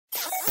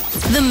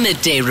The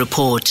Midday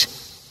Report.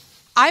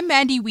 I'm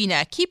Mandy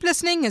Wiener. Keep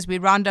listening as we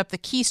round up the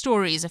key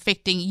stories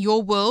affecting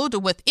your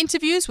world with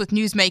interviews with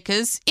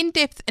newsmakers,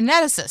 in-depth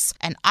analysis,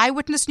 and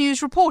eyewitness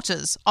news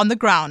reporters on the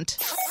ground.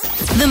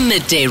 The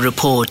Midday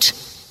Report.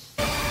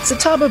 So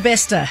Thabo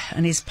Bester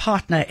and his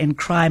partner in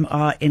crime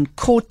are in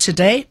court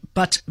today,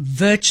 but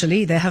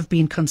virtually. There have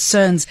been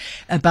concerns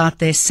about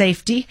their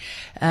safety.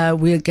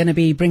 We're going to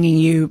be bringing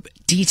you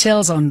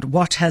details on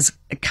what has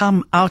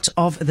come out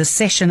of the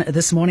session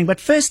this morning. But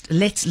first,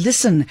 let's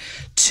listen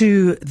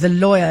to the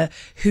lawyer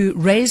who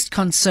raised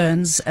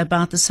concerns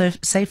about the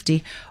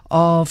safety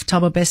of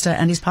Thabo Bester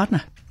and his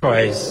partner.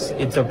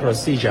 It's a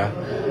procedure.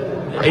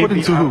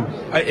 According to who?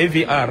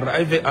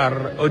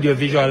 AVR,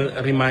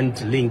 audiovisual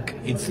remand link.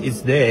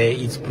 It's there.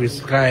 It's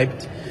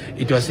prescribed.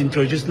 It was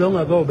introduced long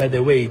ago, by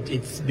the way.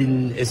 It's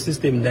been a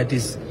system that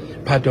is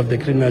part of the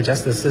criminal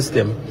justice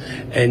system,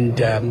 and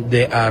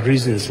there are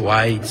reasons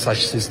why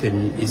such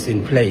system is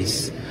in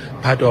place.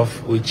 Part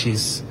of which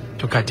is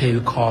to curtail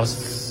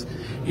costs,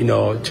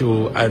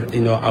 to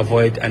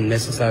avoid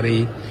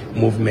unnecessary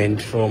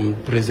movement from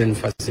prison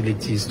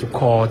facilities to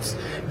courts.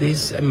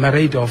 There's a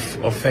myriad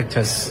of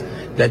factors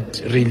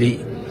that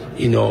really,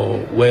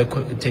 were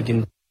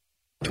taken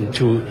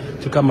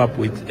to come up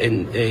with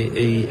an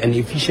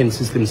efficient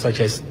system such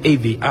as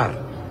AVR.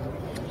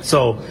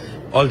 So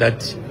all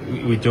that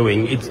we're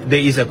doing,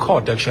 there is a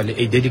court, actually,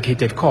 a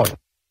dedicated court,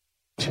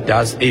 which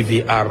does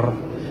AVR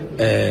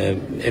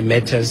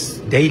matters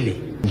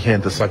daily.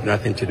 It's got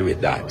nothing to do with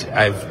that.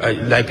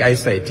 Like I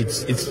said,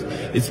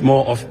 it's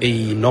more of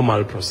a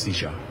normal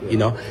procedure.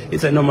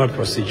 It's a normal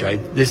procedure.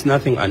 There's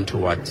nothing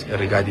untoward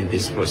regarding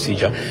this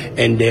procedure,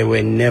 and there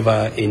were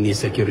never any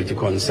security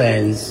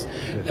concerns.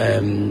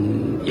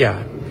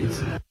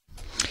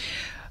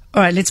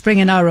 All right, let's bring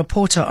in our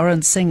reporter,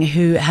 Oren Singh,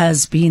 who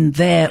has been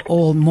there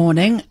all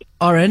morning.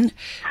 Oren,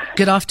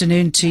 good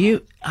afternoon to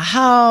you.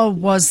 How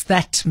was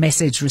that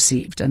message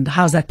received, and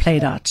how's that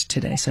played out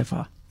today so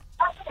far?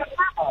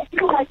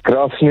 Good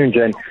afternoon,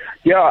 Jane.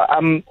 Yeah,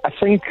 I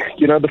think,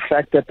 the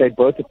fact that they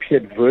both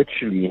appeared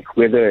virtually,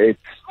 whether it's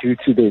due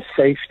to their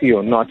safety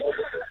or not,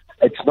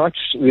 it's not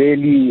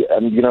really,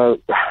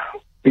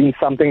 being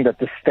something that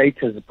the state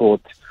has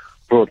brought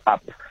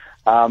up.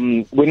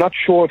 We're not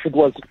sure if it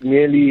was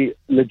merely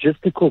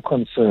logistical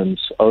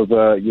concerns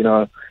over,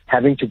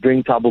 having to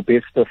bring Thabo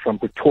Bester from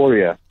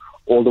Pretoria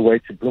all the way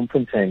to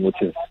Bloemfontein,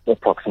 which is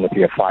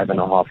approximately a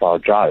 5.5-hour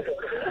drive.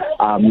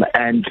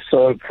 And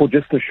so for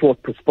just a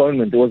short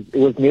postponement, it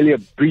was merely a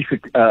brief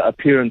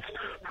appearance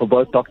for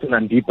both Dr.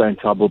 Nandipa and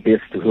Thabo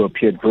Bester, who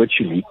appeared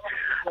virtually.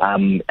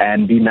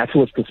 And the matter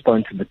was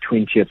postponed to the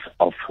 20th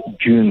of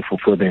June for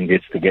further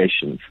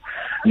investigations.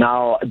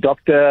 Now,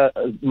 Dr.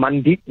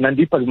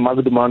 Nandipa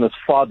Magudumana's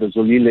father,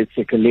 Zolile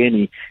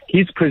Sekeleni,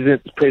 he's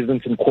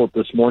present in court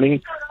this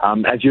morning.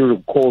 As you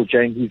recall,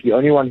 Jane, he's the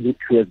only one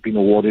who has been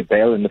awarded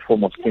bail in the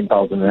form of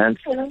 10,000 rand.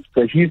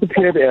 So he's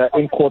appeared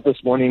in court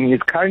this morning.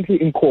 He's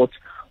currently in court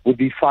with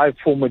the 5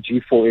 former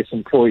G4S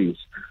employees.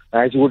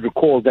 As you would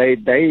recall, they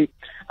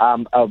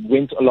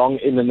went along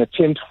in an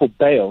attempt for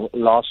bail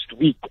last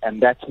week,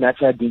 and that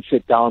matter had been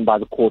set down by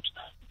the court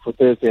for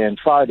Thursday and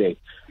Friday.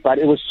 But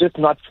it was just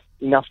not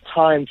enough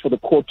time for the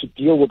court to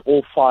deal with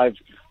all 5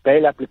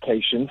 bail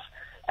applications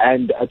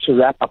and to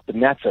wrap up the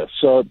matter.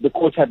 So the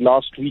court had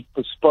last week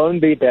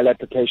postponed their bail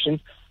application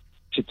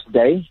to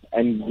today,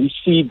 and we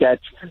see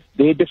that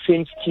their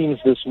defense teams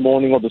this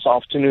morning, or this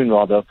afternoon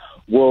rather,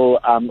 will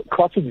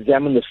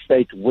cross-examine the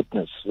state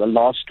witness.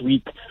 Last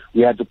week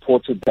we had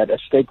reported that a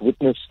state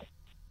witness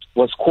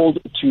was called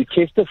to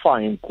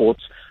testify in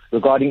court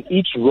regarding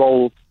each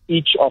role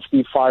each of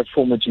the 5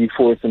 former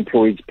G4S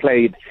employees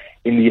played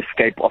in the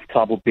escape of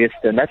Thabo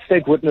Bester. And that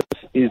state witness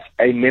is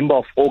a member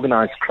of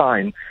organized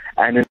crime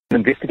and an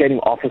investigating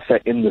officer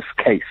in this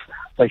case.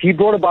 So he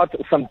brought about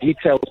some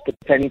details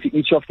pertaining to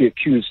each of the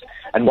accused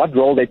and what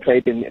role they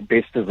played in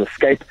Bester's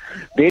escape.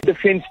 Their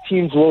defense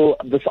teams will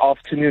this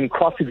afternoon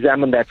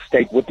cross-examine that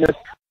state witness.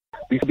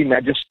 The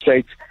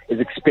magistrate is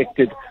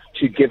expected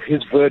to give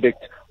his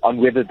verdict on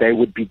whether they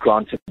would be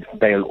granted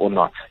bail or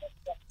not.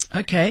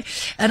 Okay.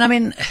 And I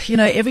mean,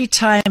 every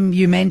time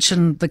you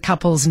mention the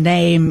couple's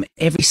name,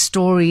 every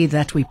story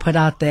that we put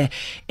out there,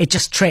 it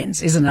just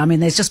trends, isn't it? I mean,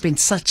 there's just been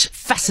such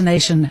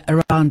fascination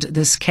around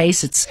this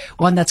case. It's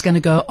one that's going to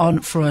go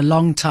on for a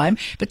long time.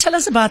 But tell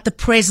us about the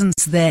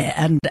presence there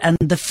and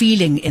the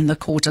feeling in the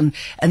court and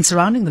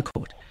surrounding the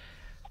court.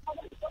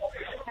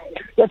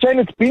 Yeah, Jane,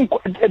 I think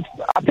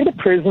the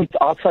presence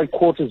outside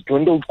court has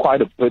dwindled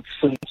quite a bit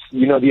since,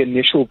 the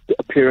initial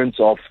appearance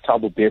of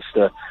Thabo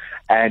Bester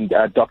and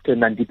Dr.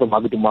 Nandipa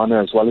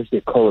Magudumana, as well as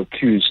their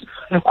co-accused.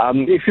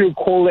 If you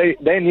recall,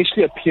 they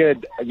initially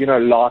appeared, early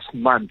last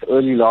month,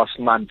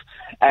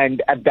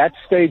 and at that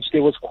stage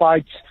there was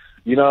quite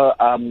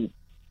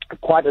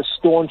a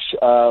staunch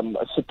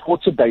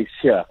supporter base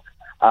here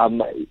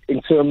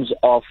in terms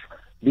of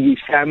the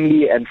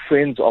family and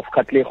friends of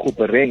Katlego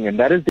Bereng, and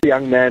that is the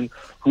young man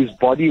whose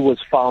body was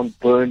found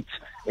burnt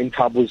in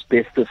Thabo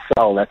Bester's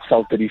cell, at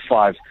cell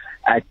 35.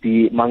 at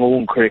the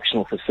Mangaung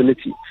Correctional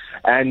Facility.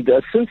 And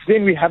since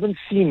then, we haven't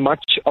seen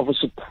much of a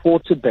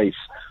supporter base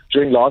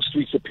during last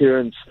week's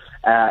appearance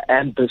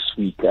and this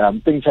week.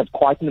 Things have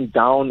quietened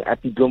down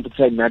at the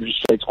Bloemfontein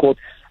Magistrates Court,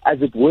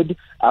 as it would,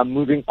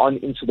 moving on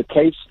into the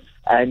case.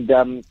 And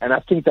I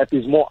think that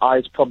there's more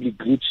eyes probably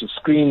glued to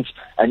screens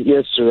and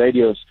ears to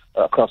radios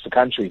across the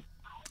country.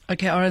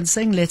 Okay, Oren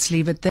Singh, let's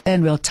leave it there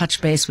and we'll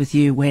touch base with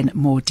you when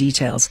more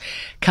details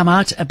come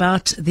out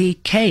about the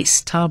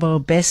case.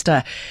 Thabo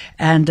Bester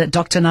and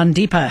Dr.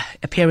 Nandipa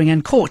appearing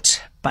in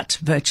court, but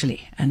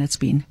virtually, and it's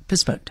been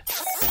postponed.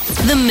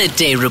 The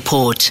Midday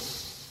Report.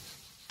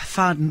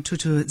 Faden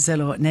Tutu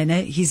Zelo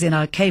Nene. He's in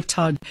our Cape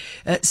Town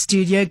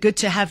studio. Good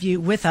to have you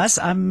with us.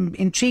 I'm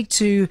intrigued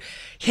to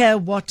hear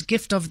what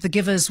Gift of the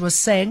Givers was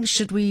saying.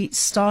 Should we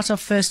start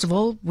off, first of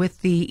all,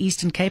 with the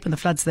Eastern Cape and the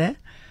floods there?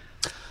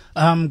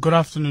 Good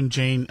afternoon,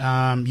 Jane.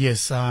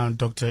 Yes,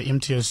 Dr.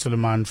 Imtiaz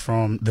Suleiman,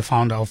 from the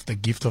founder of the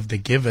Gift of the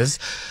Givers,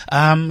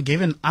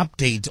 gave an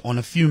update on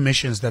a few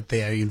missions that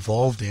they are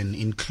involved in,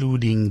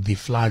 including the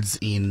floods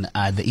in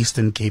the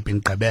Eastern Cape,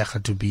 in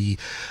Gqeberha to be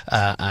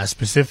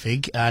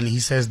specific. And he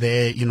says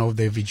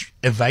they've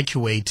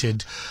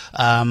evacuated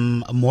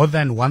more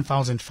than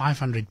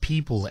 1,500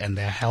 people, and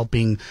they're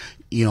helping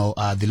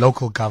the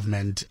local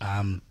government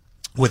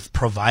with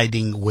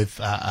providing with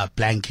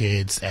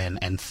blankets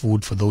and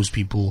food for those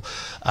people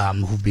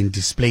who've been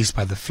displaced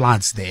by the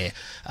floods there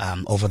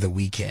over the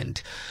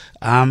weekend.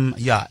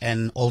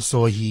 And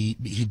also he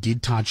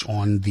did touch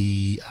on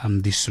the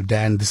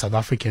Sudan, the South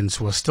Africans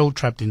who are still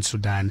trapped in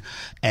Sudan,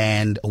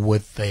 and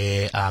with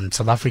the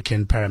South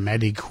African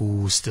paramedic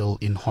who's still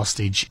in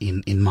hostage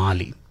in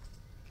Mali.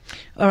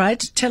 All right.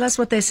 Tell us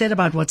what they said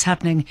about what's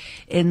happening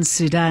in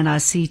Sudan. I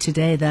see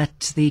today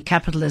that the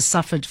capital has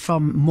suffered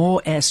from more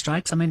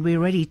airstrikes. I mean, we're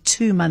already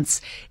 2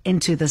 months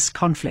into this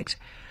conflict.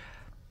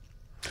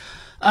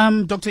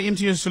 Dr.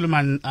 Imtiaz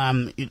Suleiman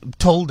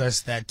told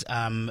us that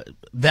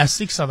there are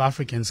 6 South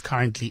Africans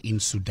currently in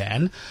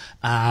Sudan,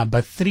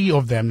 but 3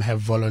 of them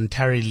have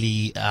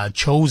voluntarily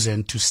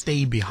chosen to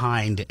stay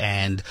behind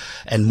and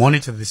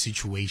monitor the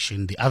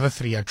situation. The other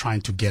 3 are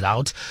trying to get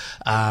out.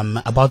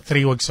 About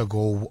 3 weeks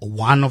ago,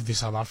 one of the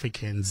South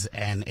Africans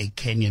and a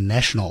Kenyan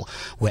national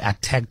were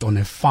attacked on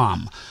a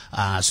farm.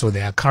 So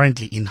they are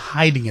currently in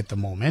hiding at the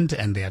moment,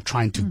 and they are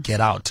trying to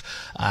get out.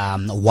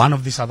 One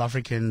of the South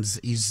Africans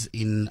is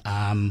in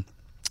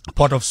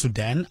Port of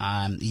Sudan.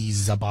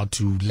 He's about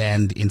to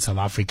land in South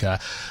Africa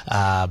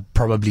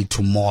probably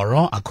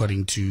tomorrow,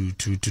 according to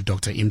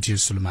Dr. Imtiaz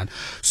Suleiman.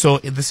 So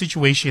the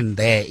situation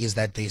there is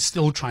that they're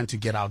still trying to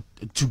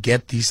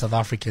get these South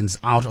Africans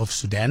out of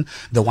Sudan,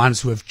 the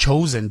ones who have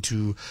chosen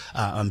to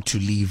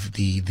leave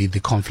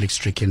the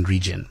conflict-stricken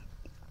region.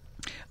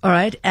 All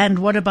right. And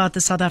what about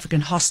the South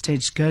African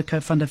hostage, Gurko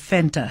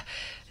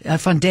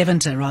van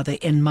Deventer,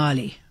 in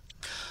Mali?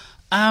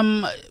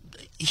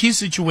 His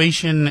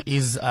situation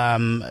is,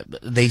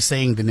 they're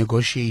saying the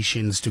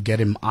negotiations to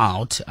get him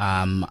out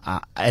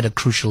at a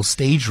crucial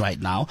stage right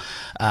now.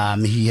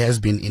 He has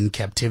been in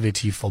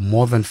captivity for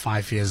more than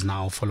 5 years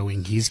now,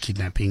 following his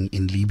kidnapping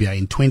in Libya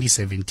in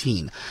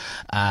 2017.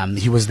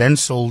 He was then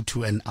sold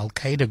to an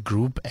Al-Qaeda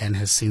group and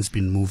has since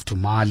been moved to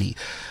Mali,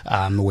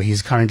 where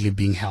he's currently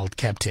being held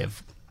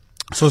captive.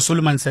 So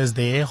Suleiman says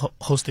the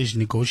hostage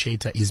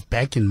negotiator is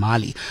back in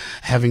Mali,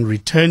 having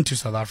returned to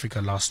South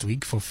Africa last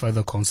week for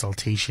further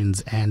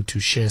consultations and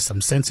to share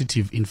some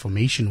sensitive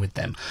information with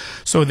them.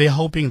 So they're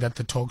hoping that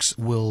the talks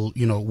will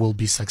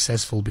be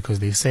successful, because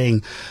they're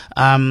saying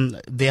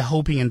they're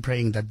hoping and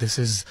praying that this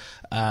is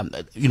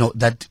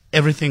that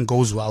everything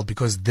goes well,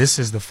 because this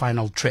is the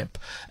final trip,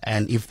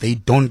 and if they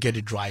don't get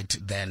it right,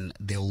 then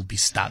they will be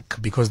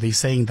stuck, because they're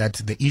saying that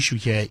the issue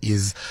here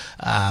is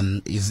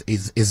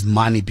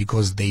money,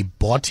 because they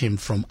bought him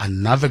from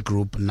another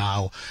group.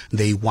 Now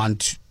they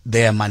want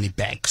their money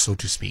back, so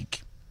to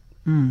speak.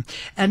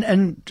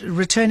 And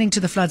returning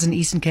to the floods in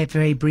Eastern Cape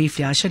very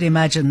briefly, I should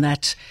imagine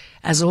that,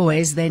 as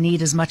always, they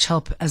need as much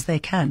help as they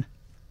can.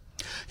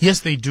 Yes,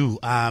 they do.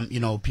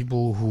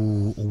 People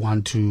who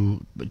want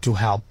to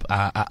help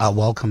are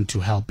welcome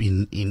to help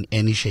in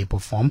any shape or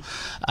form.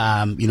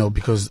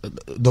 Because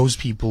those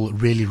people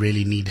really,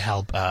 really need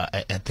help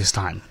at this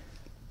time.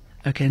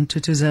 Okay, and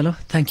Tutu Zelo,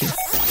 thank you.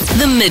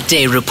 The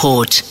Midday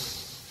Report.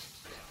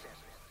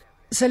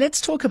 So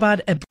let's talk about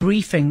a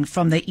briefing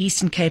from the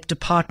Eastern Cape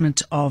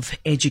Department of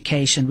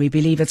Education. We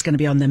believe it's going to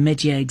be on the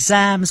mid-year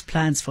exams,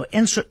 plans for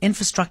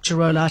infrastructure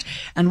rollout,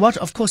 and what,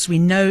 of course, we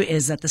know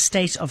is that the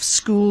state of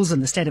schools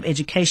and the state of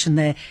education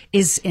there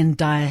is in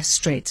dire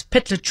straits.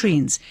 Pit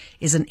latrines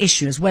is an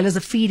issue, as well as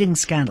a feeding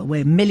scandal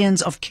where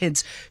millions of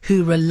kids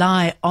who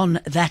rely on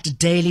that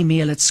daily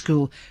meal at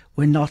school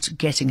were not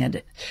getting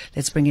it.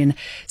 Let's bring in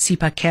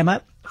Sipa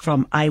Kema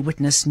from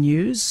Eyewitness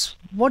News.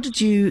 What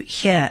did you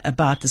hear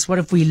about this? What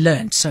have we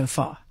learned so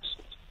far?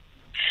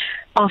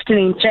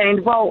 Afternoon,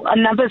 Jane. Well, a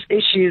number of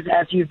issues,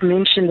 as you've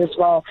mentioned as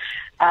well,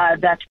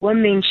 that were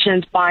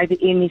mentioned by the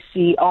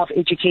MEC of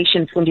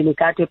Education, Fundi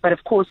Legate. But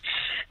of course,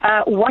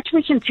 what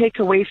we can take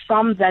away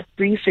from that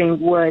briefing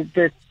were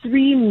the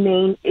 3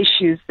 main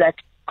issues that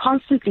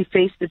constantly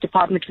face the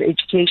Department of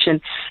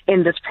Education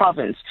in this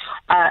province.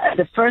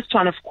 The first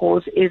one, of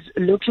course, is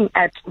looking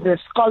at the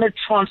scholar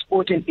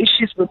transport and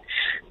issues with,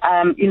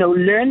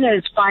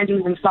 learners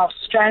finding themselves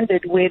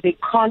stranded where they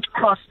can't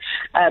cross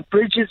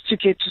bridges to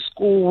get to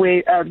school,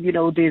 where,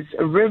 there's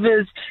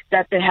rivers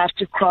that they have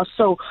to cross.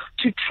 So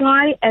to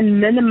try and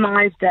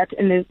minimize that,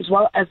 and as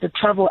well as the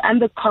travel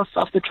and the cost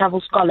of the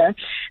travel scholar,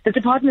 the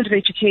Department of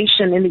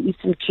Education in the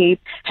Eastern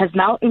Cape has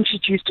now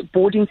introduced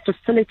boarding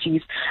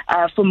facilities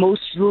for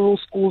most rural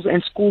schools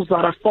and schools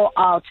that are far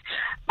out,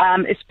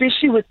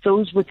 especially with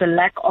those with a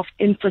lack of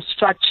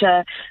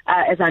infrastructure,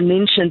 as I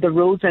mentioned, the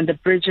roads and the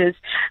bridges.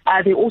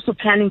 They're also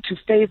planning to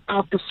phase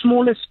out the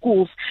smaller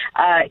schools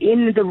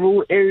in the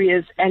rural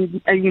areas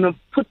and,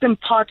 put them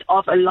part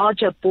of a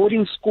larger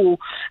boarding school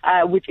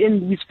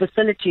within these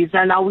facilities.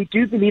 And now we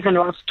do believe, and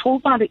I was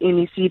told by the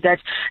NEC, that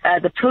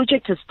the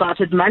project has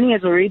started. Money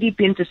has already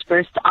been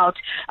dispersed out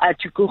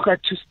to Guga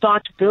to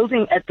start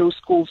building at those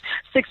schools.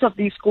 6 of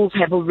these schools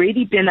have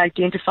already been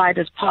identified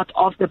as part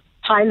of the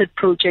pilot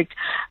project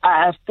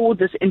for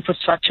this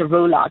infrastructure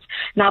rollout.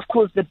 Now, of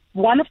course,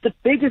 one of the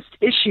biggest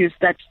issues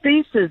that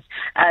faces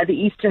the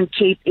Eastern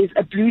Cape is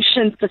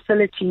ablution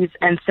facilities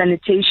and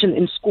sanitation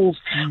in schools.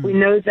 We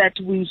know that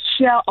we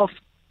hear of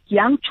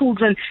young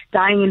children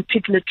dying in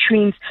pit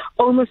latrines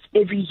almost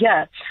every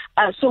year.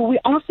 So we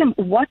asked them,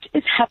 what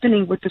is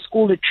happening with the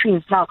school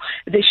latrines? Now,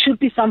 there should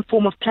be some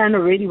form of plan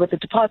already with the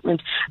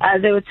department.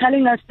 They were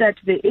telling us that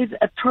there is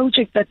a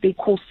project that they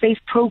call SAFE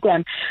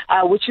program,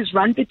 which is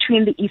run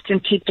between the Eastern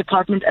Cape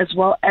Department as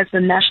well as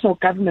the national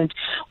government,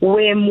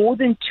 where more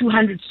than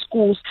 200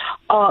 schools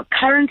are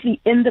currently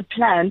in the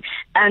plan,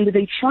 and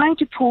they're trying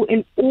to pull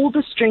in all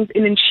the strength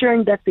in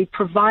ensuring that they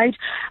provide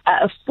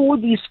for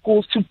these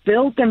schools to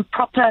build them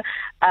proper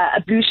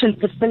ablution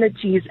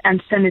facilities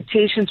and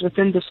sanitations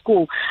within the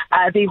school.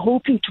 They're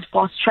hoping to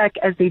fast track,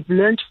 as they've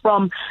learned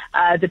from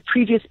the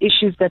previous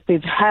issues that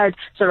they've had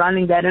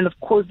surrounding that, and of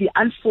course the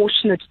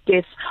unfortunate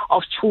deaths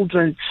of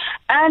children.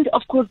 And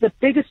of course the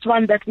biggest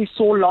one that we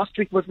saw last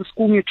week was the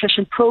school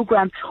nutrition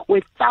program,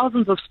 where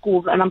thousands of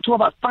schools, and I'm talking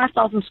about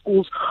 5,000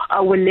 schools,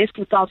 were left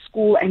without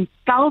school, and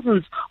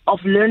thousands of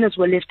learners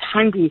were left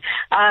hungry.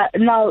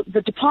 Now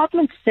the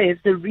department says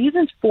the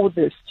reason for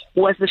this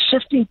was the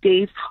shifting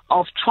days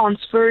of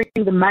transferring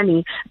the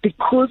money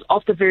because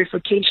of the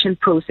verification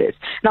process.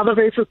 Now, the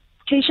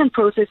verification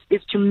process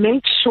is to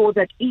make sure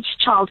that each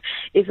child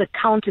is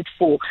accounted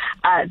for.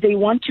 They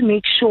want to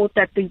make sure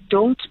that they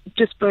don't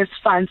disperse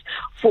funds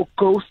for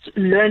ghost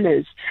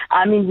learners.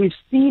 I mean, we've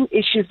seen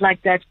issues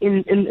like that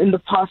in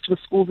the past with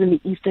schools in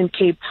the Eastern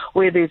Cape,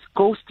 where there's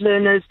ghost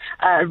learners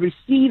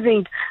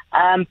receiving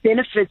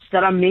benefits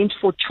that are meant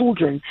for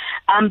children.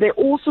 They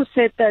also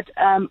said that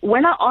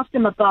when I asked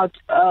them about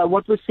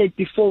what was said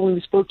before when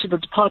we spoke to the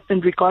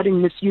department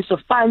regarding misuse of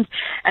funds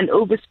and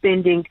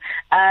overspending,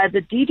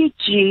 the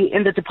DDG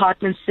in the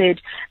department said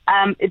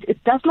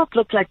it does not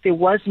look like there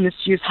was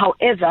misuse.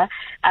 However,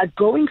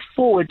 going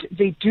forward,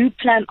 they do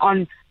plan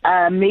on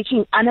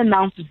making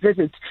unannounced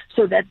visits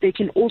so that they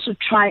can also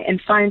try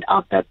and find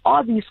out that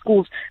are these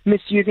schools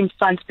misusing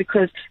funds,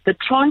 because the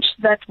tranche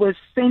that was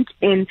sent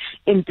in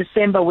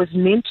December was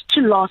meant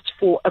to last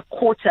for a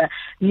quarter,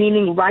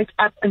 meaning right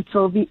up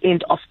until the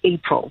end of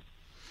April.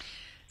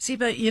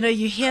 Siba,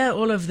 you hear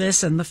all of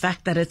this and the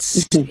fact that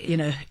it's,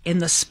 in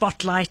the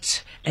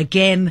spotlight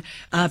again.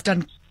 I've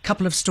done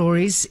couple of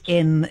stories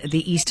in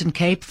the Eastern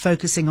Cape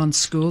focusing on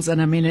schools,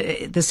 and I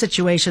mean the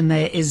situation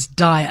there is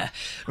dire,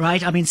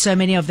 right? I mean, so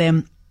many of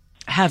them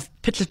have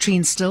pit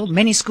latrines still.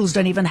 Many schools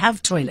don't even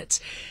have toilets.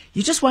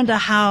 You just wonder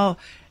how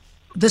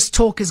this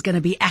talk is going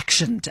to be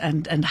actioned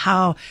and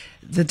how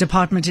the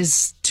department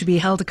is to be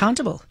held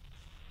accountable.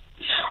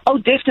 Oh,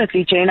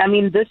 definitely, Jane. I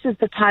mean, this is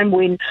the time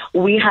when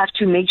we have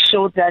to make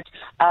sure that,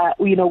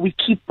 we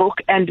keep book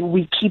and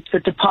we keep the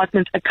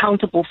department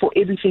accountable for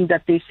everything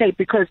that they say.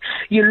 Because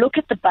you look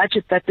at the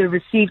budget that they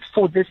received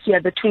for this year,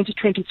 the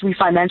 2023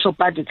 financial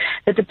budget,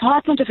 the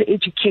Department of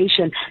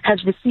Education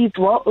has received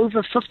well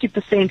over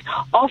 50%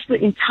 of the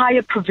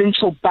entire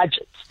provincial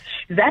budget.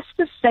 That's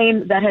the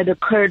same that had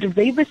occurred.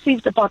 They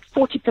received about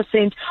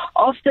 40%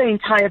 of the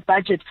entire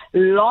budget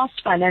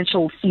last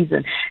financial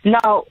season.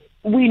 Now,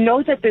 we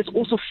know that there's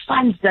also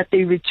funds that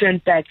they return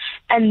back,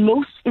 and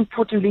most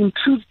importantly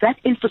includes that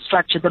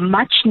infrastructure, the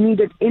much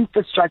needed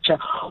infrastructure.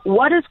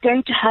 What is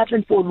going to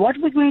happen for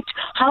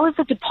how is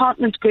the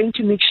department going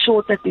to make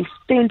sure that they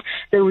spend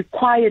the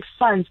required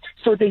funds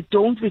so they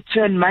don't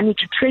return money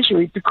to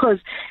Treasury? Because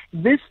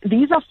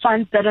these are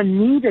funds that are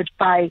needed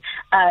by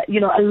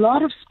a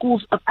lot of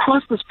schools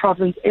across this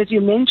province. As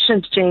you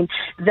mentioned, Jane,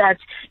 that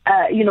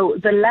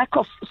the lack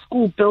of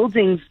school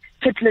buildings,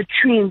 pit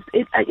latrines,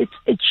 it's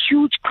a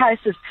huge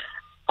crisis,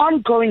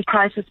 ongoing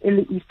crisis in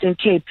the Eastern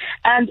Cape.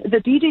 And the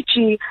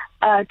DDG,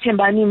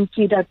 Tembani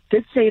Mkida,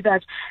 did say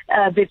that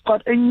they've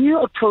got a new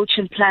approach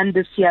and plan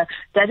this year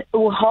that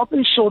will help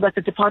ensure that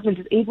the department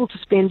is able to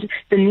spend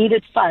the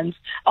needed funds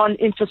on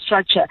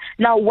infrastructure.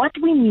 Now, what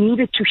we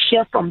needed to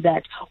hear from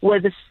that were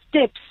the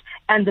steps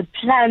and the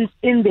plans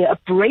in there, a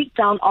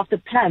breakdown of the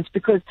plans,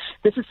 because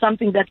this is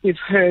something that we've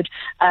heard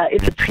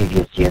in the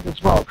previous years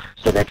as well,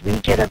 so that we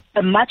get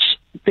a much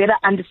better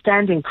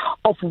understanding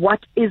of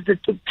what is the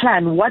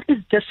plan, what is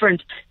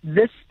different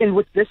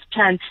with this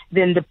plan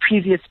than the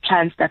previous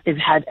plans that they've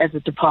had as a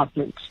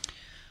department.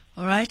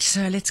 All right,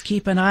 so let's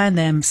keep an eye on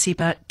them.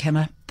 Sipa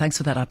Kema, thanks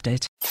for that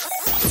update.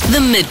 The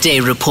Midday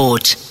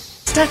Report.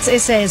 Stats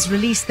SA has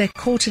released their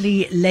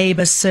quarterly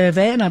labour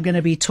survey, and I'm going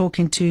to be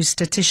talking to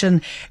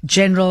Statistician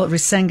General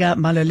Risenga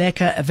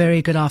Maluleka. A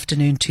very good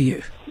afternoon to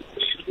you.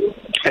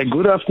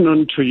 Good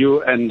afternoon to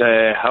you, and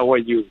how are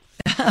you?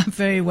 I'm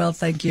very well,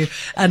 thank you.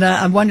 And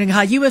I'm wondering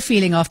how you were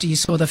feeling after you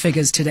saw the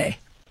figures today.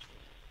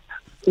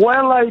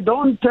 Well, I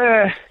don't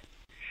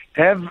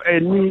have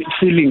any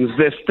feelings.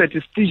 The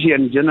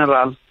Statistician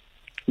General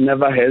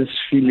never has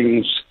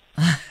feelings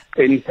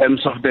in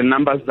terms of the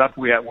numbers that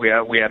we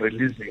are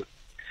releasing.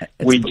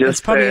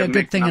 It's probably a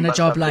good thing in a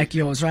job like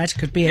yours, right?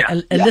 Could be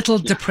a little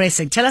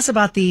depressing. Tell us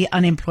about the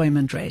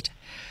unemployment rate.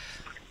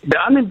 The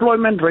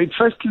unemployment rate,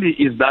 firstly,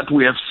 is that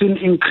we have seen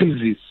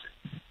increases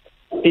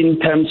in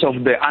terms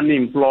of the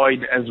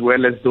unemployed as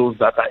well as those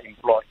that are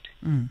employed.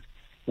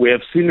 We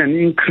have seen an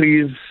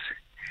increase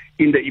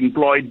in the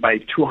employed by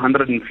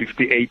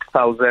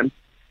 258,000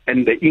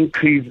 and the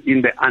increase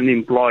in the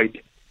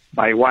unemployed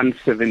by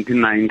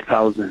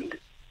 179,000.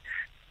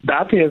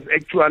 That has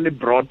actually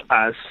brought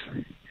us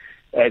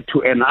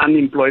to an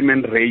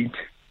unemployment rate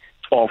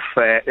of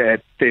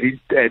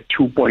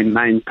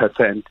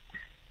 32.9%,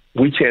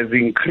 which has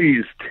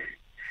increased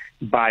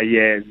by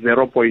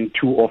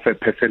 0.2 of a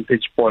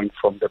percentage point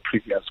from the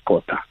previous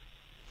quarter.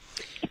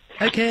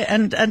 Okay,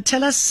 and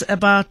tell us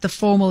about the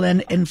formal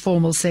and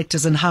informal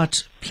sectors and how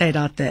it played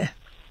out there.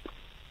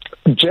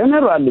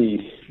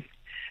 Generally,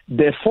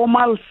 the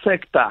formal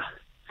sector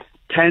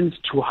tends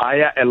to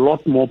hire a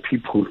lot more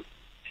people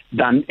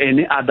than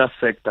any other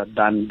sector,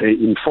 than the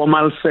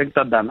informal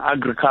sector, than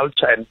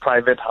agriculture and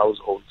private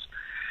households.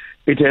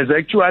 It has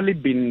actually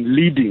been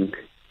leading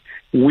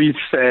with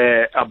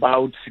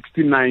about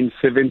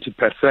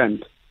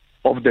 69-70%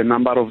 of the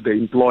number of the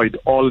employed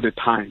all the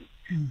time.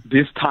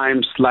 This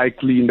time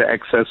slightly in the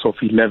excess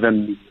of 11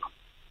 million.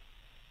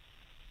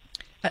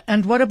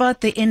 And what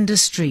about the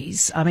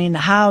industries? I mean,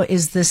 how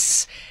is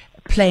this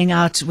playing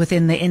out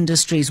within the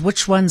industries?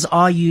 Which ones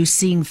are you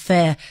seeing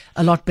fare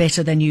a lot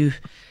better than you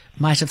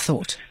might have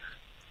thought?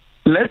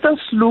 Let us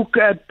look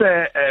at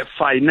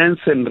finance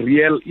and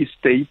real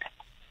estate,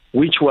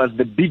 which was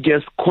the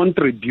biggest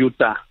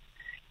contributor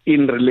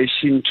in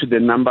relation to the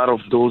number of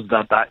those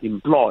that are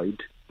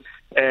employed.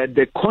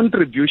 The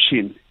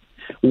contribution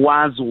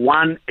was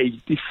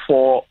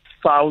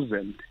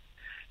 184,000.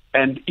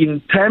 And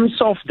in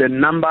terms of the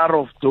number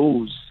of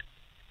those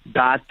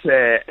that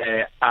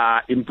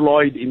are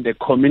employed in the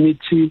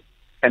community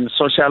and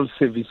social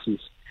services,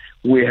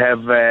 we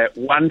have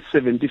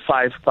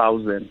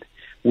 175,000.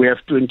 We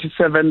have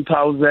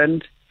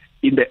 27,000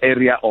 in the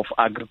area of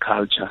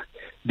agriculture.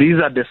 These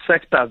are the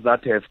sectors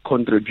that have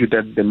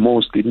contributed the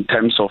most in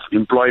terms of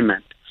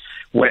employment,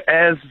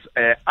 whereas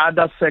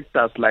other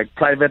sectors like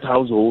private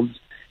households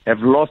have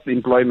lost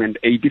employment,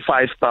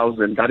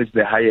 85,000, that is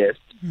the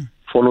highest,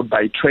 followed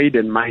by trade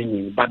and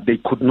mining, but they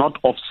could not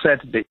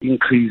offset the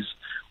increase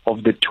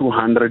of the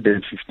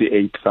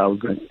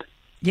 258,000.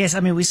 Yes,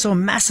 I mean, we saw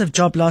massive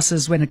job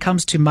losses when it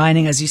comes to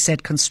mining, as you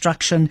said,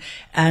 construction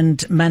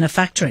and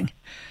manufacturing.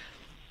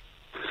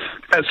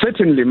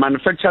 Certainly,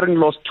 manufacturing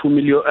lost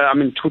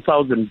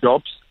 2,000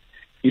 jobs,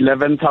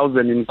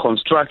 11,000 in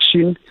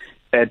construction,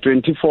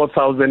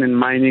 24,000 in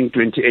mining,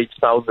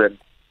 28,000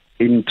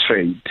 in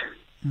trade.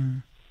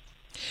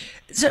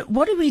 So,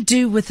 what do we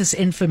do with this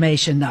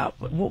information now?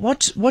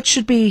 What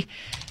should the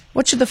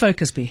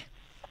focus be?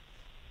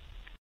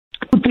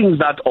 Two things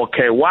that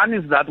occur. One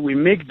is that we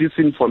make this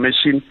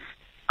information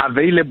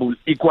available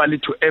equally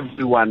to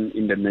everyone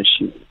in the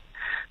nation.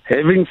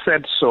 Having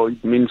said so,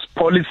 it means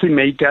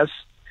policymakers,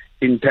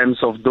 in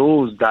terms of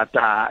those that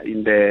are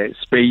in the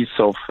space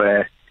of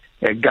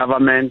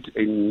government,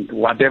 in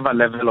whatever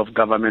level of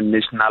government,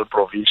 national,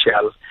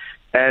 provincial,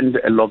 and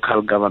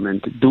local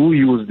government, do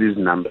use these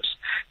numbers.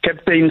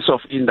 Captains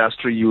of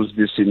industry use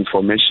this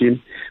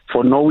information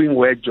for knowing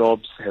where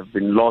jobs have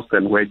been lost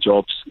and where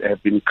jobs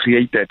have been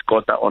created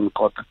quarter on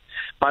quarter.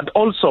 But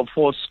also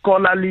for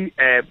scholarly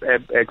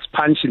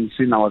expansions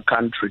in our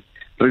country,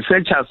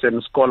 researchers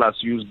and scholars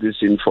use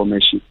this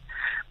information.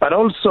 But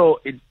also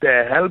it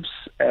helps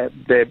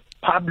the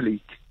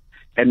public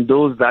and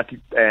those that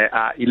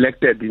are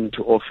elected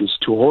into office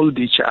to hold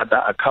each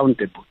other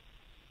accountable.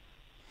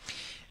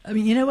 I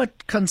mean, you know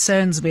what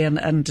concerns me,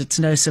 and it's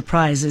no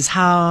surprise, is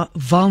how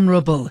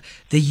vulnerable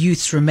the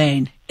youths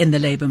remain in the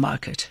labour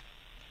market.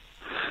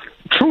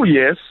 True,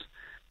 yes.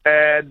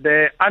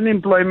 The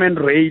unemployment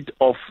rate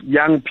of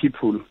young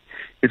people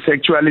is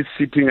actually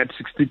sitting at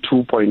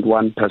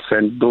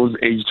 62.1%, those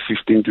aged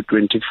 15 to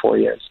 24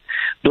 years.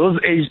 Those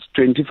aged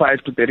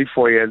 25 to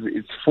 34 years,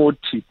 it's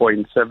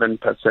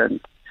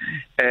 40.7%.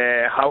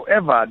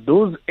 However,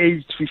 those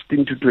aged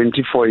 15 to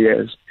 24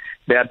 years,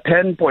 There are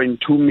 10.2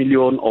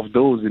 million of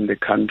those in the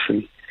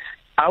country.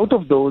 Out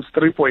of those,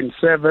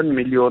 3.7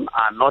 million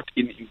are not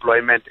in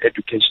employment,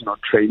 education, or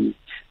training,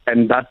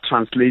 and that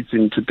translates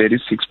into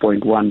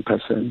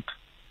 36.1%.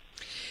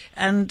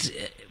 And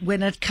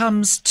when it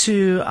comes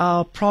to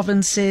our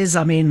provinces,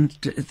 I mean,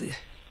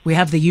 we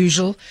have the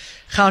usual: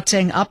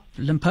 Gauteng up,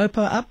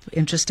 Limpopo up,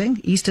 interesting,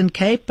 Eastern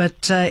Cape,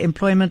 but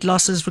employment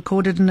losses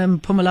recorded in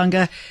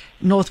Mpumalanga,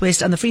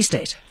 Northwest, and the Free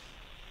State.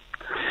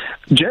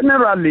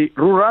 Generally,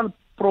 rural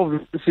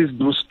provinces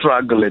do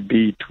struggle a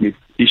bit with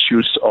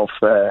issues of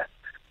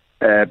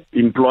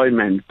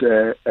employment,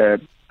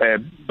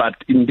 but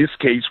in this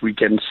case, we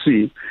can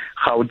see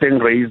Gauteng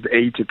raised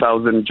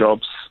 80,000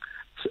 jobs,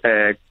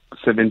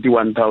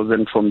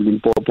 71,000 from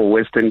Limpopo,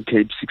 Western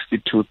Cape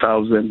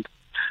 62,000.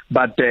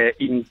 But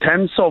in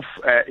terms of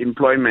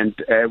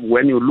employment,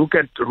 when you look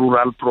at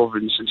rural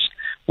provinces,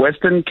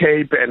 Western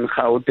Cape and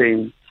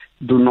Gauteng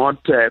do not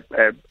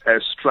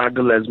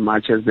struggle as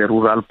much as the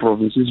rural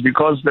provinces,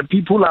 because the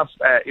people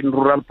in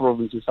rural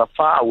provinces are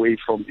far away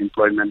from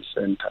employment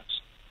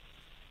centers.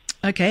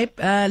 Okay,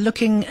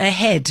 looking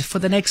ahead for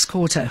the next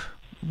quarter,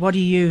 what do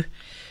you,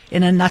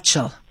 in a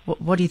nutshell,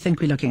 what do you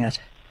think we're looking at?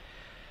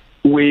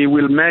 We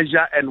will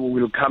measure and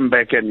we will come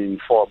back and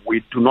inform.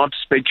 We do not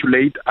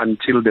speculate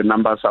until the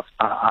numbers are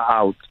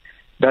out.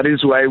 That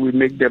is why we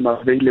make them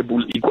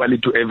available equally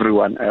to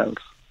everyone else.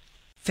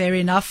 Fair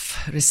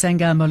enough.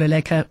 Risenga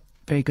Mololeka,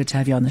 very good to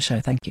have you on the show.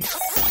 Thank you.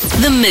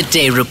 The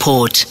Midday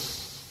Report.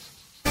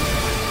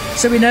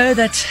 So we know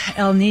that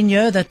El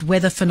Nino, that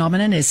weather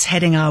phenomenon, is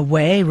heading our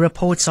way.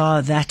 Reports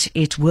are that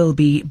it will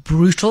be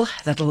brutal,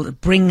 that will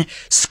bring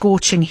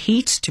scorching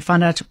heat. To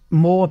find out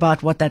more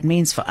about what that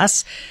means for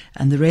us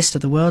and the rest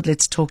of the world,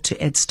 let's talk to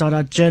Ed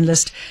Stoddard,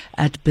 journalist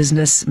at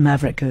Business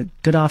Maverick.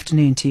 Good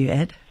afternoon to you,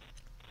 Ed.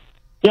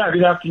 Yeah,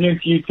 good afternoon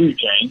to you too,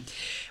 Jane.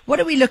 What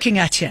are we looking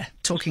at here,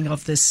 talking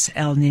of this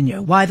El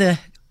Nino? Why the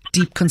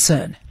deep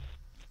concern?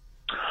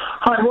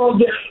 Hi, well,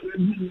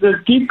 the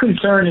deep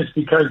concern is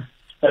because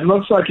it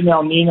looks like an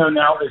El Nino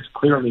now is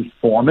clearly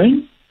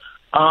forming.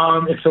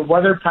 It's a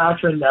weather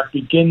pattern that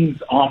begins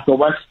off the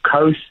west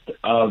coast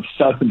of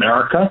South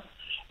America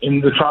in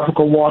the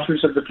tropical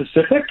waters of the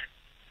Pacific.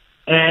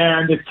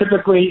 And it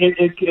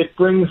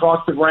brings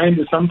lots of rain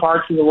to some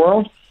parts of the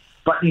world.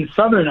 But in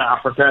southern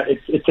Africa,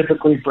 it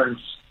typically brings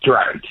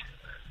drought.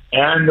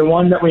 And the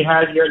one that we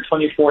had here in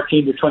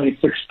 2014 to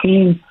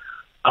 2016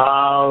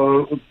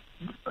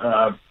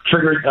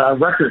 triggered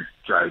record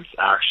droughts,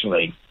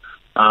 actually.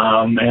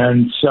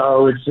 And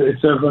so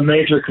it's of a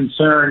major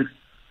concern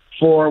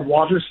for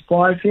water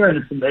supplies here, and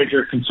it's a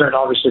major concern,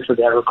 obviously, for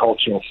the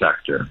agricultural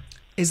sector.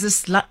 Is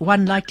this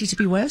one likely to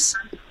be worse?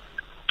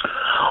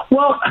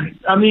 Well,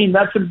 I mean,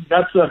 that's a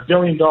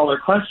billion-dollar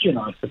question,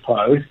 I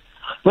suppose.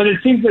 But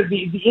it seems that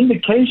the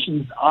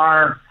indications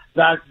are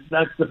that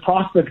the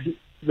prospect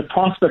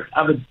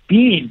of it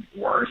being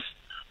worse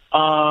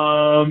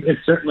is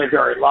certainly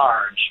very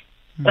large,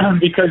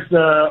 because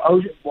the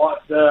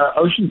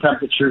ocean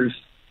temperatures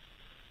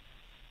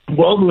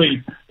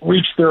globally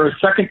reached their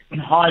second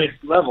highest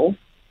level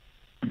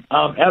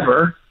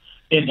ever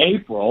in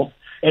April,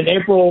 and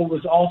April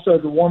was also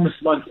the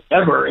warmest month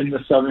ever in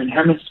the Southern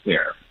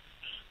Hemisphere.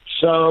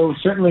 So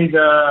certainly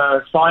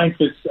the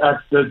scientists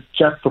at the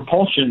Jet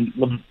Propulsion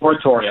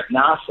Laboratory at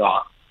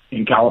NASA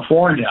in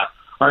California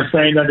are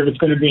saying that if it's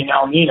going to be an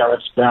El Nino, it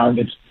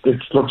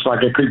looks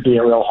like it could be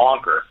a real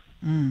honker.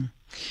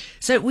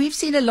 So we've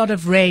seen a lot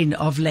of rain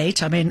of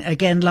late. I mean,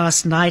 again,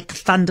 last night,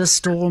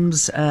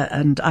 thunderstorms,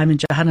 and I'm in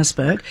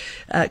Johannesburg,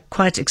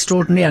 quite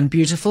extraordinary and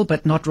beautiful,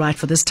 but not right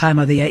for this time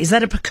of the year. Is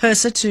that a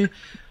precursor to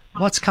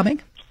what's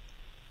coming?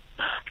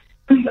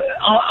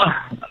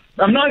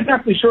 I'm not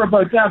exactly sure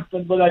about that,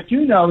 but what I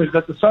do know is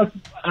that the South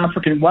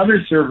African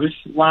Weather Service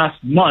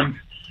last month,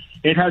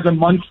 it has a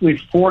monthly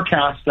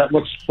forecast that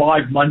looks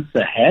 5 months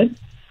ahead,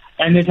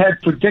 and it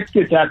had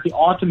predicted that the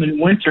autumn and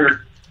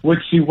winter would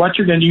see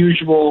wetter than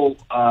usual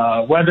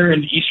weather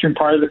in the eastern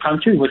part of the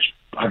country, which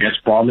I guess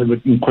probably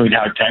would include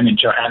Gauteng and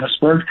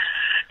Johannesburg,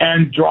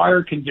 and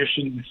drier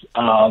conditions,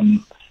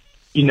 in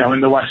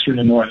the western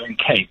and northern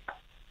Cape.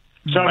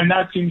 So, and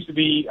that seems to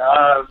be,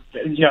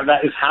 that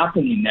is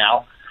happening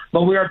now.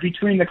 But we are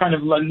between the kind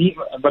of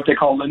what they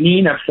call La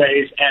Nina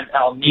phase and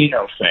El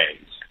Nino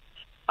phase.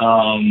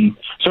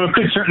 So it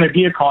could certainly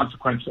be a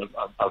consequence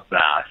of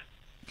that.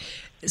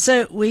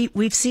 So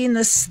we've seen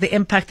the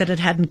impact that it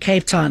had in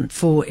Cape Town,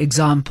 for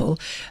example,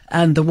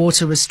 and the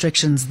water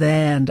restrictions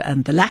there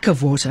and the lack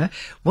of water.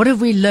 What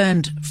have we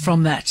learned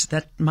from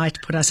that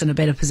might put us in a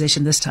better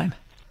position this time?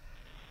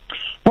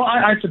 Well,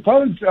 I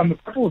suppose a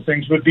couple of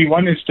things would be,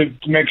 one is to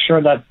make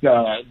sure that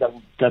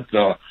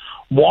the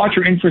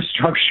water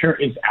infrastructure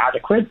is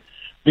adequate,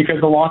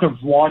 because a lot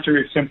of water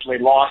is simply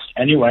lost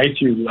anyway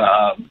to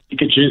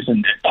leakages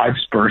and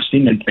pipes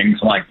bursting and things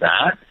like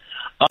that.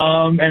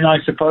 And I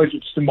suppose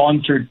it's to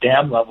monitor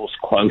dam levels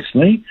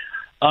closely.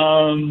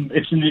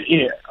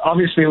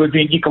 Obviously, it would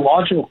be an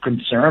ecological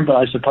concern, but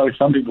I suppose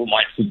some people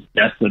might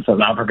suggest that South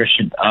Africa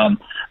should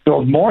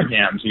build more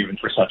dams even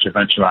for such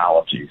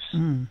eventualities.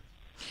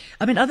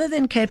 I mean, other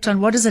than Cape Town,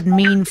 what does it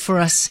mean for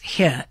us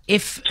here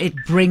if it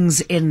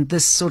brings in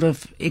this sort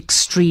of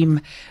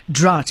extreme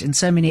drought in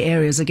so many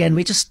areas? Again,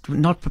 we're just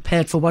not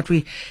prepared for what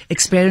we're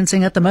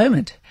experiencing at the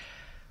moment.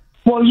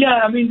 Well, yeah,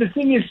 I mean, the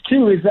thing is,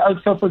 too, is,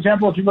 so for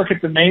example, if you look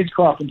at the maize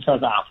crop in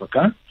South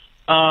Africa,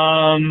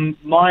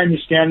 my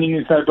understanding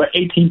is that about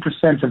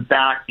 18% of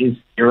that is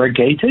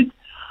irrigated.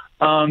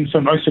 So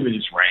most of it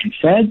is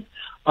rain-fed.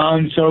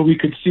 So we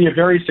could see a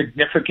very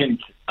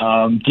significant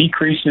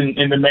decrease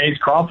in the maize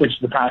crop, which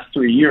the past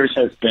 3 years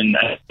has been,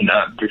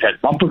 we've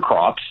had bumper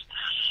crops.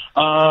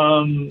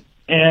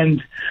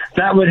 And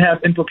that would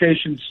have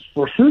implications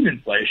for food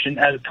inflation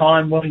at a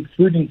time when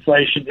food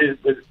inflation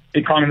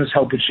economists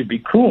hope it should be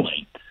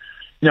cooling.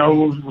 You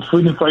know,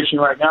 food inflation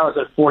right now is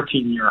at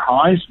 14-year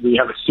highs. We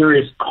have a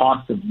serious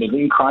cost of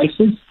living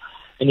crisis.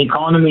 An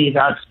economy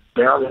that's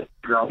barely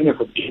growing, if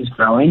it is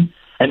growing,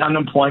 an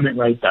unemployment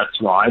rate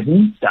that's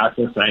rising. Stats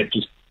SSA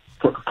just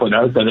put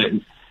out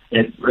that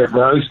it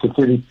rose to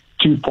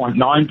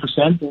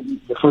 32.9%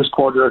 in the first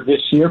quarter of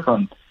this year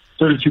from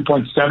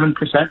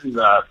 32.7% in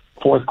the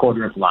fourth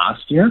quarter of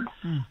last year.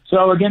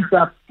 So against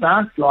that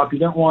backdrop, you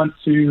don't want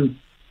to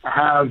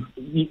have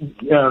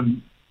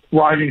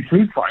rising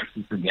food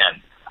prices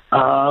again.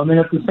 And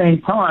at the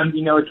same time,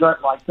 you know, a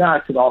drought like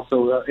that could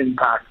also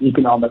impact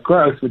economic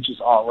growth, which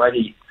is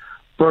already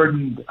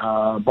burdened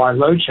by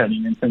load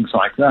shedding and things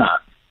like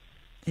that.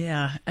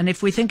 Yeah, and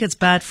if we think it's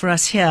bad for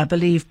us here, I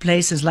believe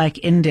places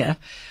like India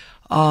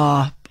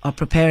are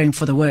preparing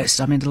for the worst.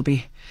 I mean, it'll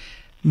be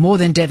more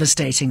than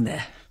devastating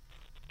there.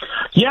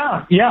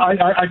 Yeah.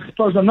 I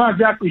suppose I'm not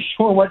exactly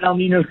sure what El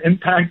Nino's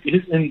impact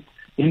is in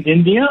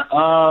India,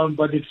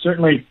 but it's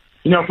certainly,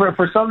 you know,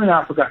 for Southern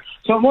Africa.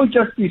 So it won't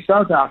just be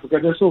South Africa.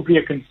 This will be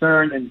a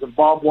concern in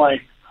Zimbabwe,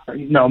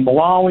 you know,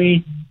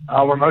 Malawi,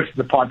 where most of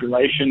the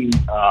population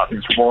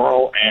is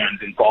rural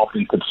and involved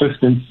in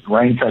subsistence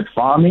rain-fed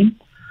farming.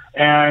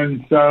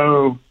 And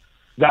so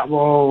that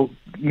will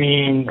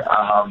mean,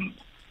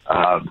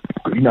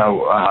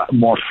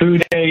 more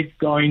food aid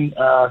going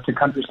to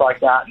countries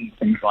like that and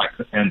things like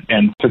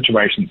and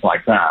situations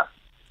like that.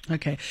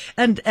 Okay.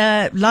 And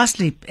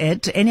lastly,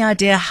 Ed, any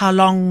idea how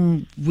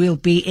long we'll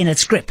be in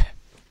its grip?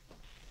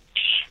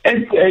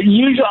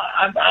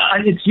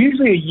 It's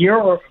usually a year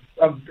or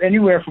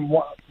anywhere from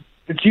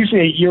it's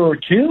usually a year or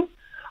two.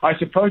 I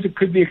suppose it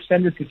could be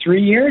extended to 3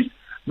 years.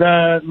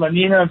 The La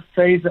Nina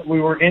phase that we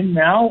were in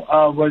now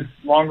was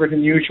longer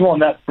than usual,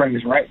 and that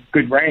brings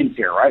good rains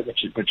here, right?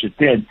 Which it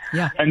did.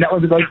 Yeah. And that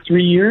was about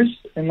 3 years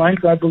in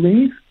length, I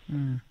believe.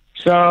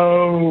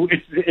 So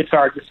it's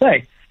hard to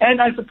say.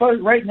 And I suppose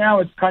right now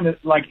it's kind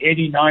of like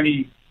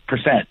 80-90%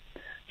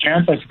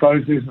 chance. I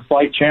suppose there's a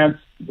slight chance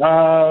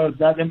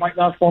that it might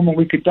not form and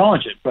we could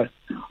dodge it. But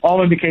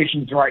all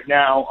indications right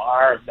now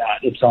are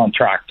that it's on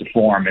track to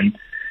form. And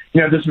you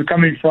know, this is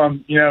coming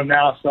from, you know,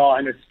 NASA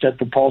and its Jet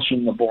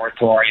Propulsion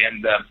Laboratory,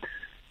 and,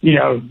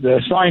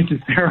 the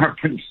scientists there are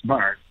pretty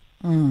smart.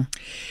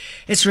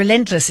 It's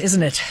relentless,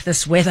 isn't it,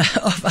 this weather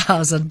of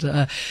ours and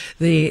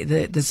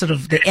the sort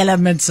of the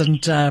elements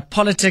and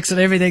politics and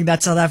everything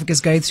that South Africa's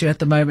going through at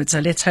the moment.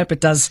 So let's hope it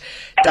does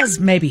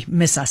maybe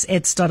miss us.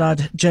 Ed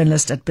Stoddard,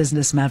 journalist at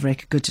Business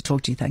Maverick. Good to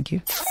talk to you. Thank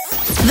you.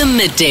 The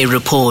Midday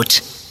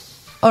Report.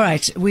 All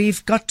right,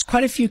 we've got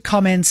quite a few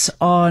comments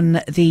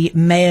on the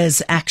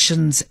mayor's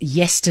actions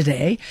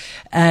yesterday,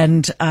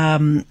 and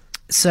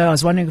so I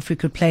was wondering if we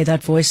could play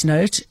that voice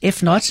note.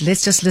 If not,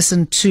 let's just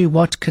listen to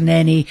what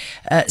Kunene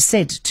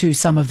said to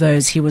some of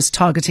those he was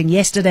targeting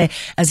yesterday,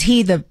 as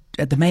he, the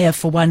mayor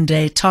for one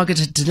day,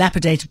 targeted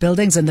dilapidated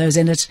buildings and those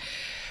in it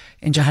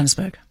in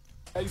Johannesburg.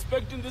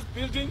 Inspecting this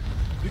building,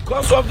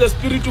 because of the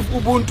spirit of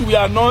Ubuntu, we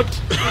are not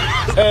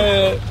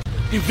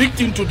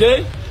evicting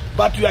today,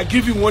 but we are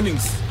giving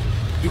warnings.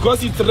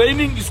 Because it's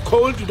raining, it's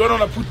cold, we don't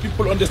want to put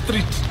people on the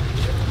street.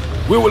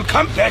 We will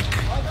come back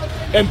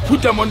and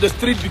put them on the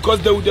street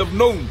because they would have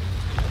known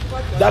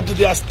that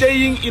they are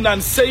staying in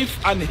unsafe,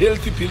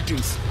 unhealthy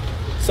buildings.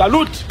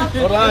 Salute!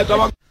 All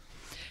right.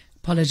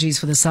 Apologies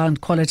for the sound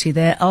quality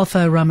there. Alpha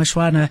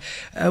Rameshwana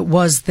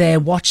was there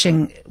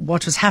watching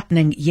what was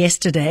happening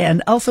yesterday.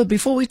 And Alpha,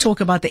 before we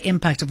talk about the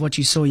impact of what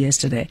you saw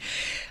yesterday,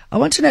 I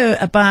want to know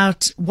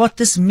about what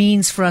this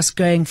means for us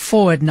going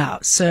forward now.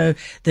 So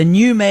the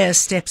new mayor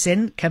steps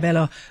in,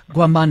 Kabelo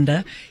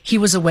Gwamanda. He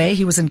was away,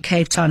 he was in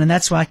Cape Town, and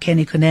that's why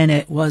Kenny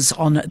Kunene was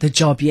on the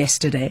job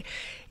yesterday.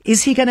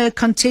 Is he going to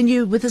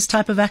continue with this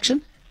type of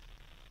action?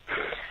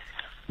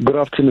 Good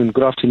afternoon,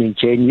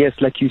 Jane. Yes,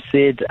 like you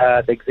said,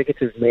 the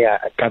executive mayor,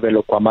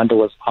 Kabelo Gwamanda,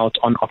 was out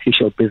on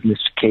official business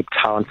to Cape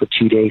Town for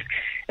 2 days,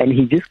 and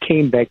he just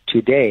came back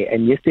today.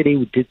 And yesterday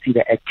we did see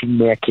the acting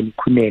mayor, Kenny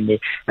Kunene,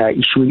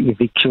 issuing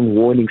eviction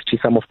warnings to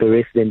some of the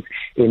residents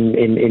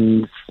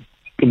in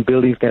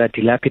buildings that are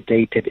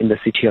dilapidated in the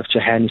city of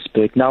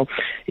Johannesburg. Now,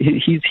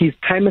 his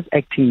time as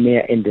acting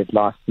mayor ended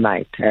last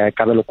night.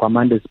 Kabelo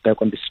Gwamanda is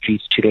back on the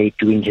streets today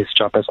doing his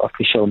job as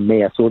official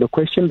mayor. So the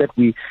question that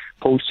we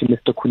posed to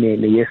Mr.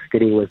 Kunene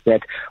yesterday was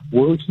that,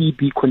 will he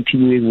be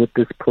continuing with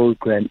this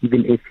program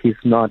even if he's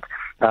not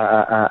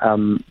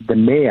the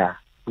mayor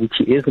which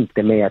he isn't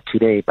the mayor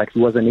today, but he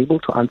was unable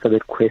to answer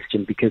that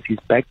question because he's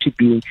back to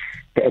being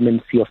the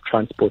MMC of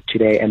transport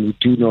today. And we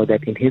do know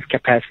that in his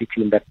capacity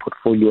in that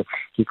portfolio,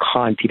 he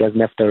doesn't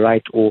have the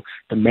right or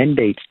the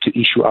mandate to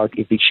issue out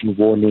eviction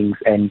warnings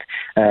and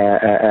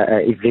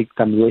evict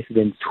some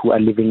residents who are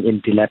living in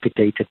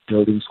dilapidated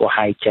buildings or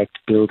hijacked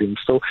buildings.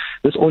 So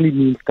this only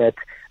means that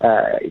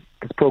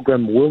this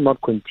program will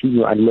not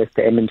continue unless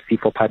the MMC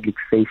for Public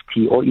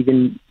Safety or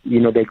even,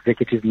 the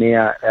executive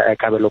mayor,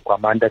 Kabelo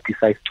Kwamanda,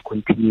 decides to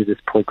continue this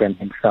program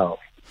himself.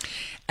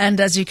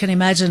 And as you can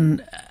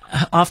imagine,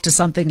 after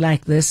something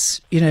like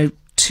this,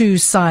 two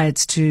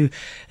sides to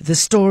the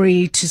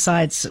story, two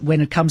sides when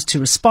it comes to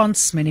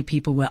response. Many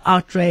people were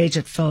outraged.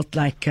 It felt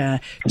like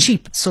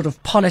cheap sort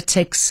of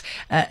politics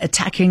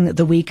attacking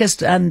the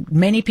weakest, and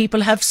many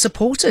people have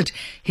supported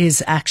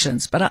his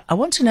actions. But I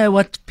want to know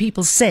what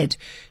people said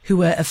who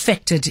were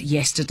affected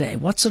yesterday.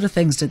 What sort of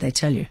things did they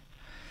tell you?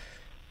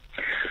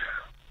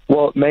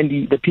 Well,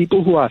 Mandy, the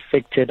people who are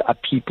affected are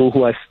people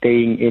who are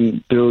staying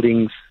in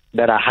buildings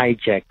that are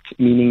hijacked,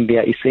 meaning they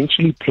are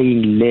essentially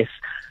paying less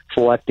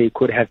for what they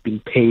could have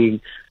been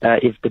paying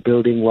if the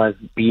building was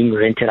being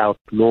rented out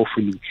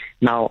lawfully.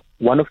 Now,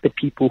 one of the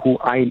people who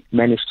I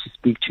managed to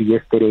speak to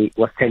yesterday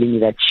was telling me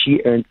that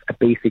she earns a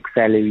basic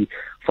salary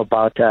for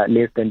about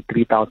less than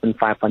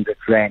 3,500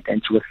 rand,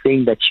 and she was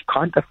saying that she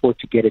can't afford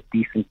to get a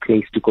decent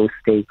place to go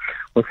stay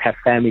with her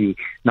family.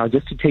 Now,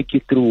 just to take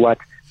you through what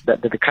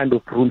the kind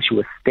of room she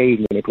was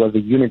staying in, it was a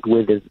unit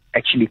where there's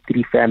actually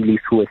 3 families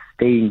who were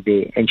staying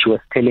there, and she was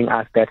telling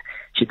us that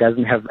she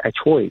doesn't have a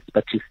choice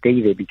but to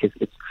stay there because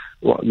it's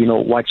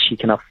what she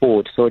can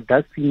afford. So it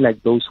does seem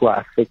like those who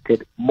are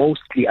affected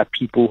mostly are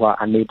people who are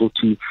unable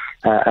to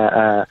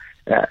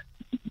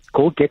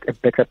go get a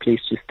better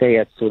place to stay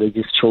at, so they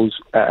just chose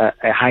a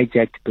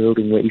hijacked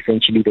building where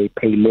essentially they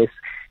pay less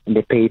and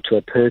they pay it to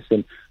a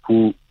person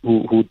who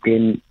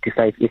then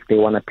decides if they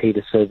want to pay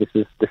the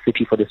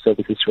city for the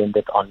services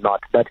rendered or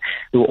not. But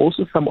there were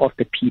also some of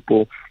the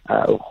people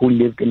who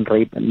lived in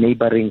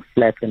neighboring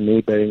flats and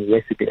neighboring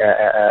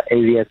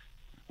areas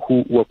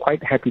who were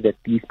quite happy that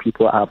these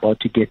people are about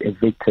to get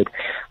evicted.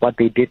 What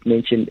they did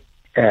mention,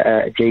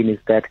 Jane, is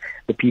that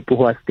the people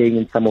who are staying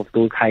in some of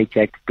those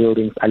hijacked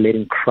buildings are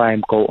letting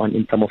crime go on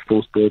in some of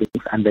those buildings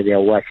under their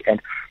watch, and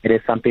it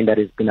is something that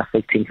has been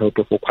affecting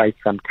Hilton for quite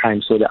some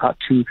time. So there are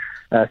two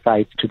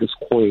sides to this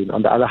coin.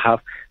 On the other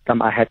half,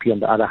 some are happy. On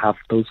the other half,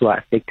 those who are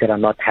affected are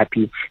not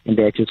happy, and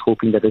they're just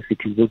hoping that the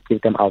city will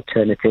give them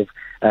alternative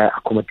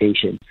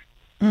accommodations.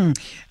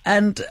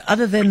 And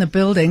other than the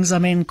buildings,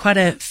 quite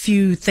a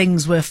few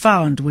things were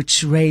found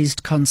which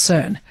raised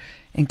concern,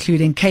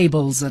 including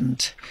cables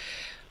and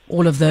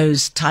all of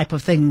those type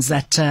of things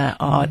that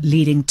are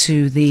leading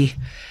to the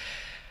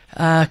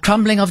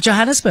crumbling of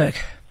Johannesburg.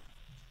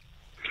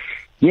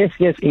 Yes,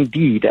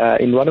 indeed.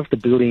 In one of the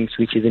buildings,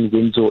 which is in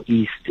Windsor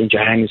East in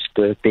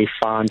Johannesburg, they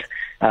found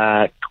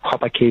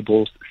copper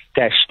cables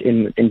stashed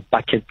in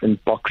buckets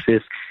and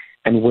boxes.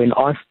 And when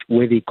asked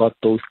where they got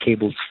those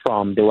cables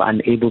from, they were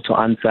unable to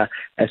answer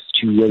as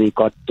to where they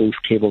got those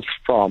cables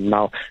from.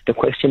 Now, the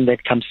question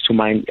that comes to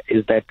mind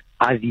is that,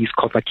 are these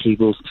copper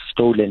cables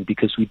stolen?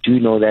 Because we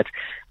do know that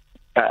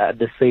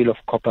the sale of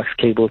copper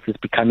cables is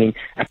becoming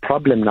a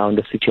problem now in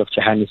the city of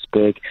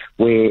Johannesburg,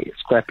 where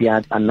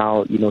scrapyards are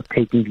now,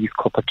 taking these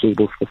copper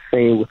cables for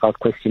sale without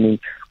questioning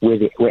where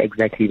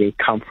exactly they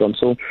come from.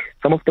 So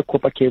some of the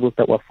copper cables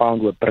that were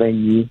found were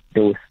brand new.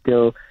 They were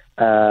still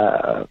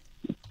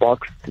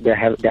boxed. They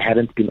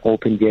hadn't been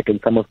opened yet, and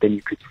some of them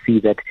you could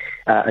see that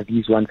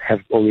these ones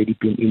have already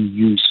been in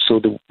use. So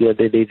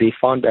they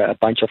found a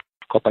bunch of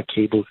copper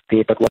cables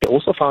there. But what they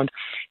also found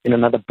in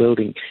another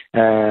building,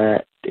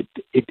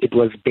 it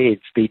was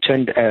beds. They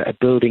turned a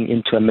building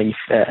into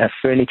a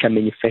furniture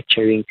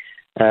manufacturing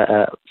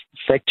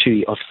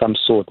factory of some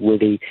sort, where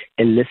they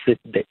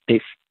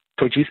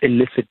produce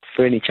illicit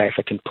furniture, if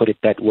I can put it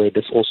that way.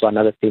 There's also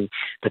another thing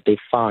that they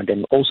found.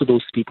 And also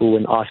those people,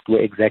 when asked who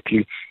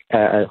exactly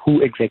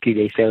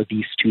they sell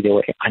these to, they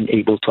were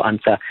unable to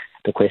answer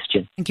the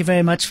question. Thank you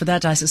very much for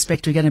that. I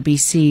suspect we're going to be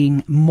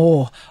seeing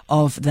more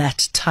of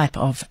that type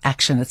of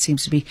action. It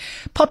seems to be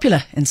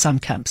popular in some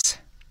camps.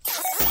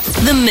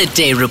 The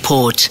Midday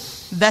Report.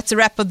 That's a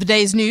wrap of the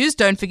day's news.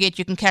 Don't forget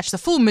you can catch the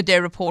full Midday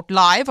Report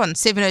live on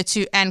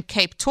 702 and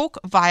Cape Talk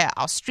via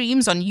our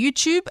streams on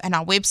YouTube and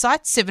our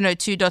website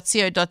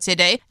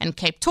 702.co.za and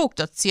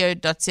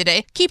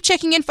capetalk.co.za. Keep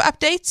checking in for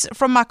updates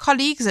from my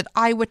colleagues at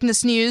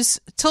Eyewitness News.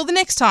 Till the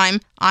next time,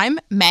 I'm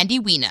Mandy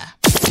Wiener.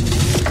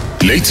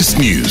 Latest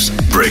news,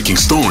 breaking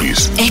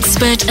stories,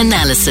 Expert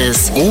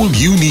analysis. all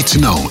you need to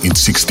know in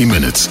 60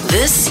 minutes.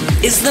 This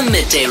is the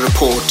Midday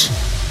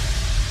Report.